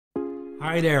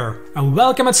Hi there, and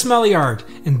welcome at Smully Art.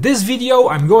 In this video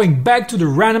I'm going back to the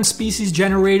random species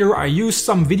generator I used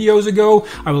some videos ago.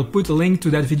 I will put a link to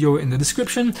that video in the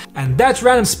description. And that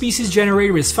random species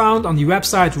generator is found on the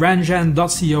website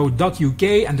randon.co.uk,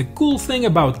 and the cool thing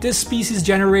about this species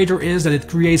generator is that it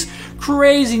creates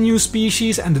crazy new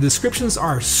species and the descriptions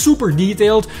are super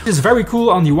detailed. It's very cool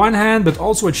on the one hand, but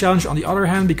also a challenge on the other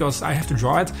hand because I have to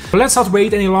draw it. But let's not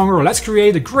wait any longer, let's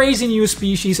create a crazy new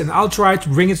species and I'll try to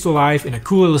bring it to life in a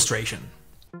cool illustration.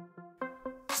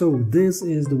 So this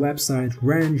is the website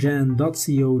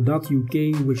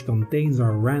randon.co.uk, which contains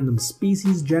our random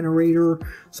species generator.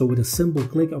 So with a simple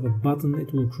click of a button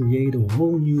it will create a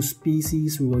whole new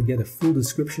species. We will get a full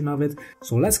description of it.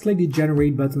 So let's click the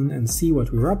generate button and see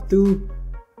what we're up to.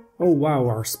 Oh wow,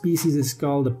 our species is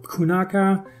called the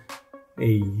Pkunaka, a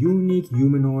unique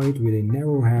humanoid with a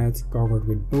narrow head covered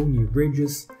with bony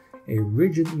ridges, a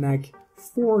rigid neck,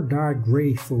 4 dark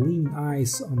grey feline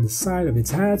eyes on the side of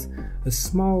its head, a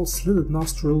small slitted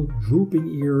nostril, drooping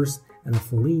ears and a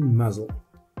feline muzzle.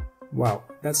 Wow,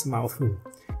 that's a mouthful.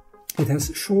 It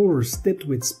has shoulders tipped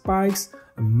with spikes,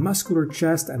 a muscular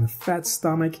chest and a fat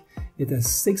stomach. It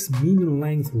has 6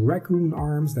 medium-length raccoon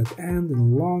arms that end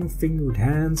in long fingered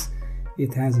hands.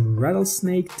 It has a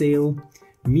rattlesnake tail,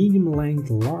 medium-length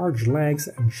large legs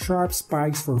and sharp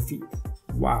spikes for feet.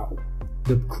 Wow.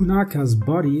 The Pkunaka's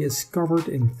body is covered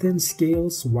in thin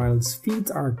scales while its feet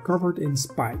are covered in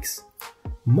spikes.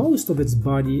 Most of its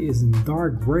body is in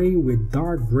dark grey with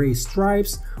dark grey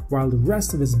stripes, while the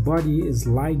rest of its body is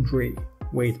light grey.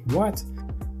 Wait, what?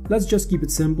 Let's just keep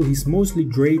it simple, he's mostly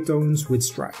grey tones with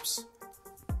stripes.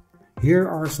 Here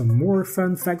are some more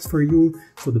fun facts for you.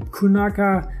 So the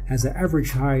Pkunaka has an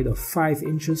average height of 5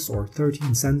 inches or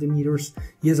 13 centimeters.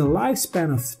 He has a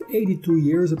lifespan of 82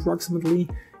 years approximately.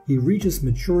 He reaches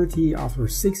maturity after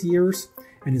 6 years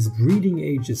and his breeding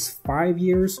age is 5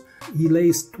 years. He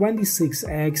lays 26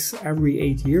 eggs every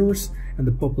 8 years and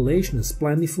the population is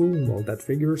plentiful, well that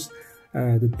figures.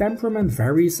 The temperament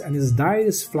varies and his diet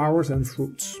is flowers and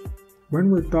fruits. When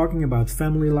we're talking about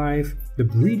family life, the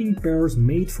breeding pairs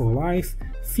mate for life,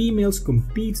 females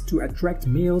compete to attract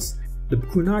males. The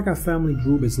Pkunaka family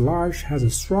group is large, has a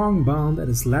strong bond and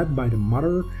is led by the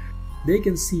mother. They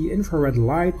can see infrared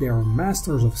light, they are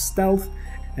masters of stealth,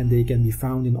 and they can be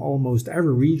found in almost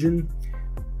every region.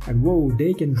 And whoa,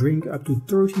 they can drink up to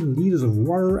 13 liters of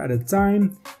water at a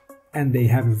time, and they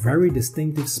have a very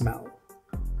distinctive smell.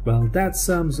 Well, that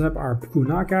sums up our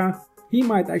Pkunaka. He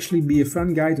might actually be a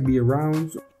fun guy to be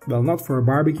around. Well, not for a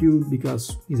barbecue,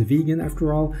 because he's a vegan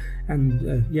after all.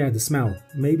 And yeah, the smell.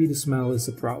 Maybe the smell is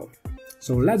a problem.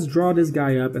 So let's draw this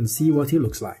guy up and see what he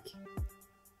looks like.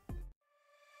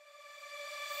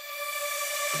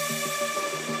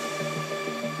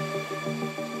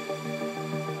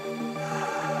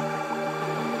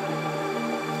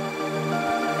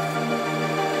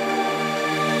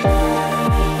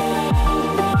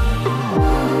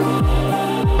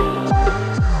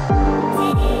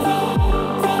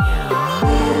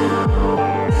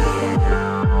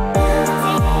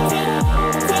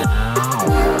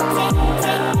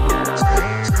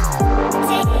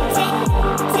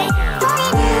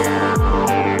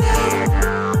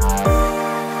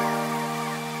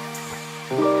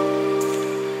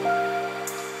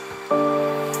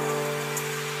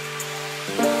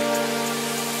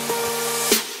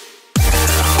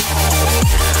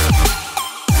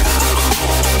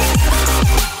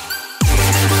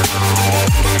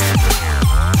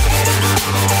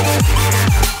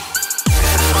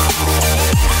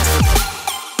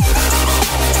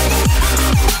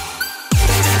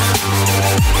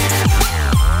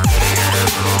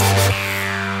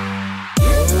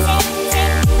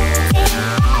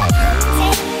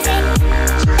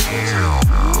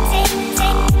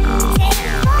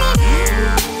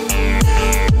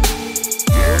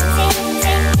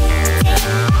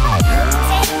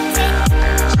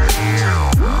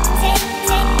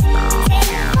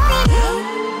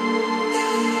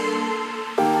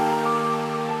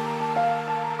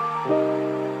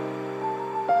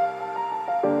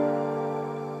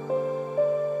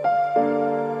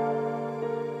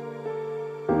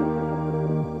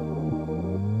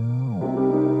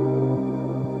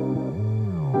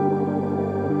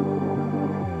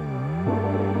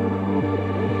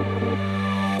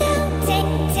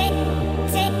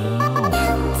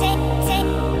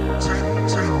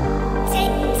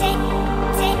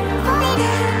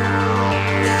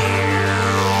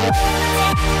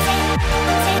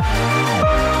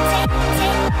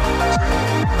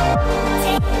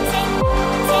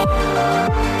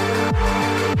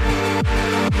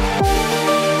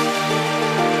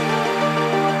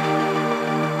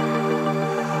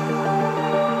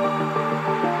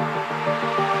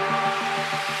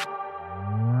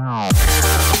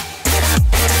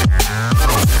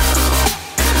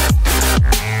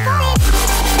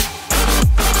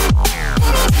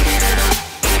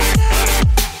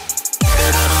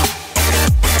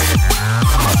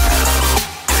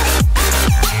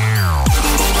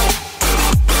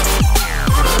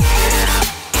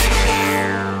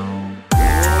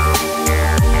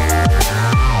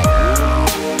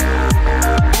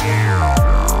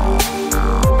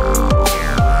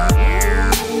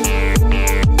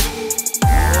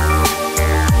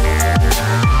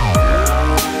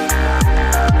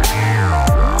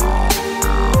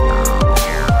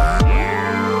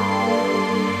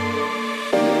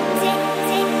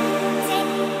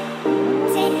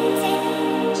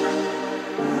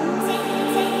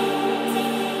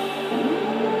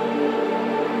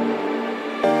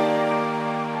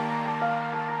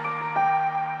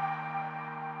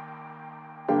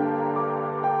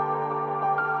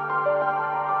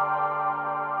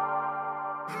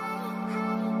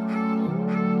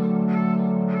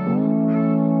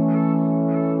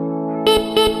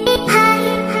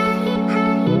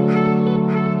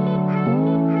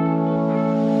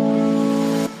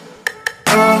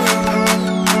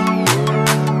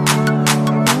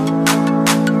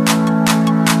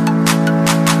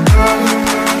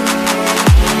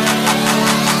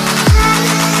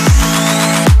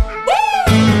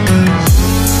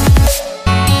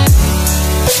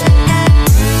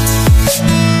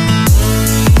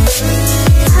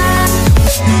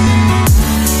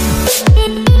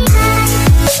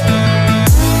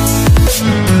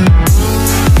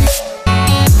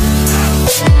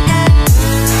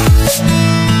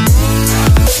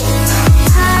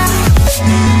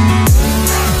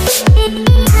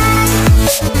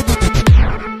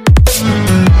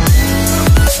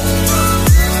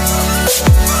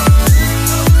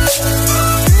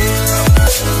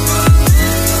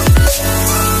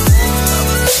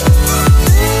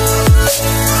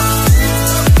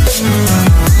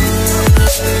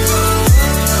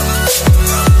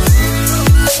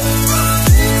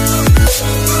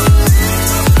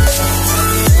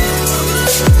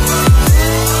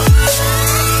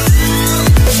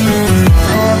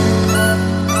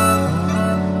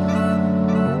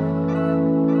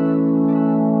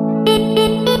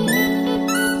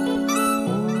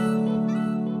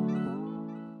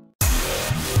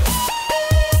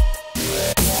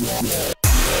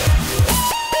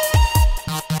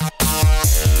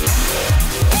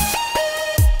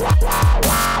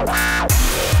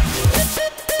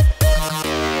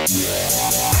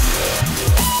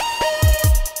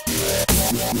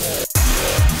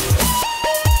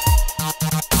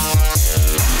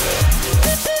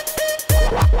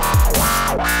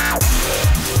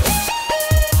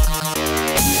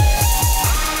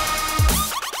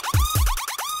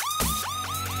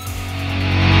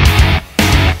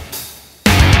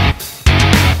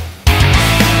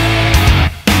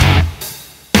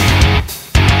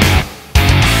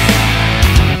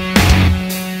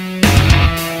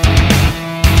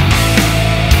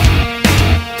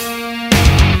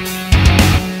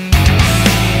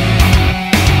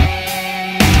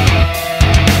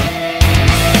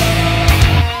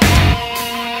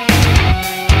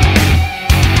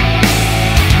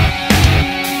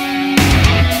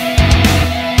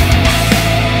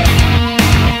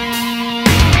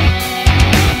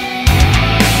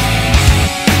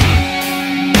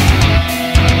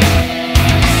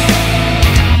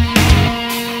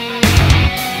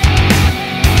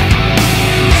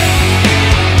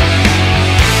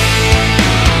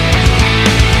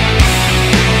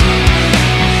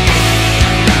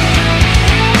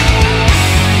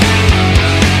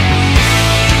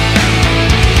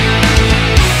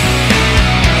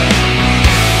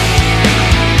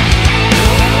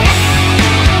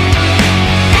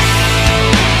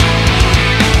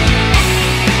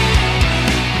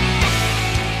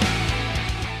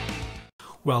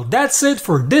 Well, that's it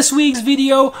for this week's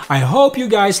video. I hope you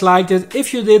guys liked it.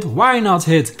 If you did, why not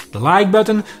hit the like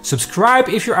button, subscribe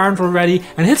if you aren't already,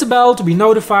 and hit the bell to be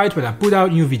notified when I put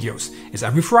out new videos. It's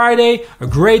every Friday, a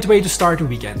great way to start the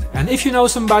weekend. And if you know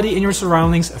somebody in your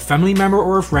surroundings, a family member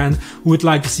or a friend who would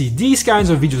like to see these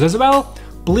kinds of videos as well,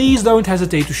 please don't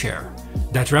hesitate to share.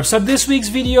 That wraps up this week's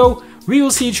video. We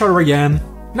will see each other again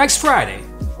next Friday.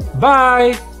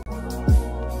 Bye!